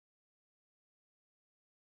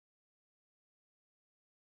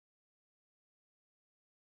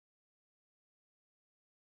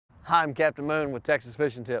Hi, I'm Captain Moon with Texas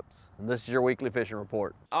Fishing Tips, and this is your weekly fishing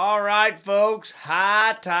report. All right, folks,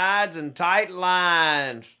 high tides and tight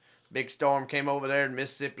lines. Big storm came over there in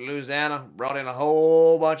Mississippi, Louisiana, brought in a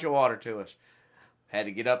whole bunch of water to us. Had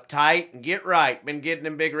to get up tight and get right. Been getting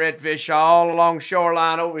them big redfish all along the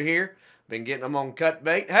shoreline over here. Been getting them on cut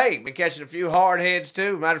bait. Hey, been catching a few hard heads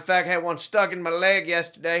too. Matter of fact, had one stuck in my leg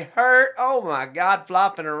yesterday. Hurt, oh my God,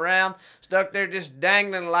 flopping around. Stuck there just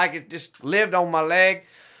dangling like it just lived on my leg.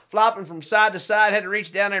 Flopping from side to side, had to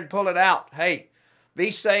reach down there and pull it out. Hey,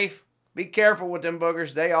 be safe, be careful with them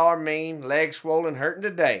boogers. They are mean, legs swollen, hurting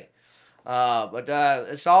today. But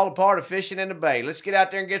it's all a part of fishing in the bay. Let's get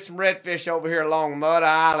out there and get some redfish over here along Mud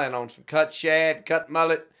Island on some cut shad, cut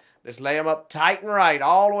mullet. Just lay them up tight and right,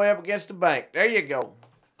 all the way up against the bank. There you go.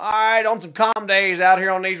 All right, on some calm days out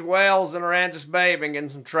here on these wells in Aransas Bay, been getting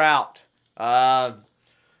some trout.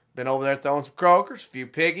 Been over there throwing some croakers, a few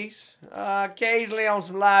piggies, occasionally on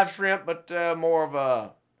some live shrimp, but more of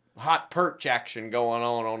a hot perch action going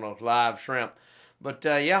on those live shrimp. But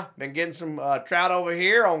yeah, been getting some trout over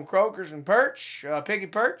here on croakers and perch, piggy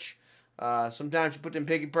perch. Sometimes you put them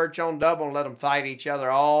piggy perch on double and let them fight each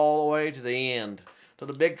other all the way to the end, till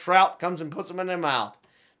the big trout comes and puts them in their mouth.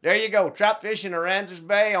 There you go, trout fishing in Aransas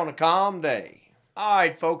Bay on a calm day. All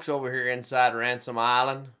right, folks, over here inside Ransom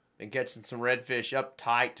Island. Been catching some redfish up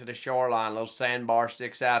tight to the shoreline. Little sandbar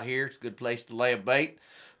sticks out here. It's a good place to lay a bait.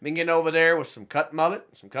 Been getting over there with some cut mullet,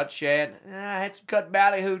 some cut shad. I had some cut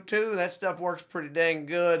ballyhoo too. That stuff works pretty dang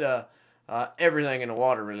good. Everything in the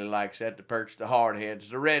water really likes that. The perch, the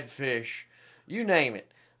hardheads, the redfish, you name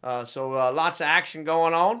it. So lots of action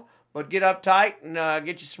going on. But get up tight and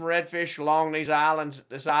get you some redfish along these islands.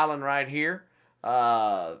 This island right here.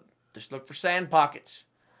 Just look for sand pockets.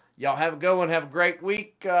 Y'all have a good one. Have a great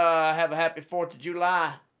week. Have a happy 4th of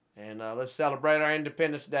July. And let's celebrate our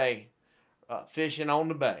Independence Day fishing on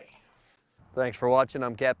the bay. Thanks for watching.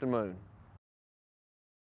 I'm Captain Moon.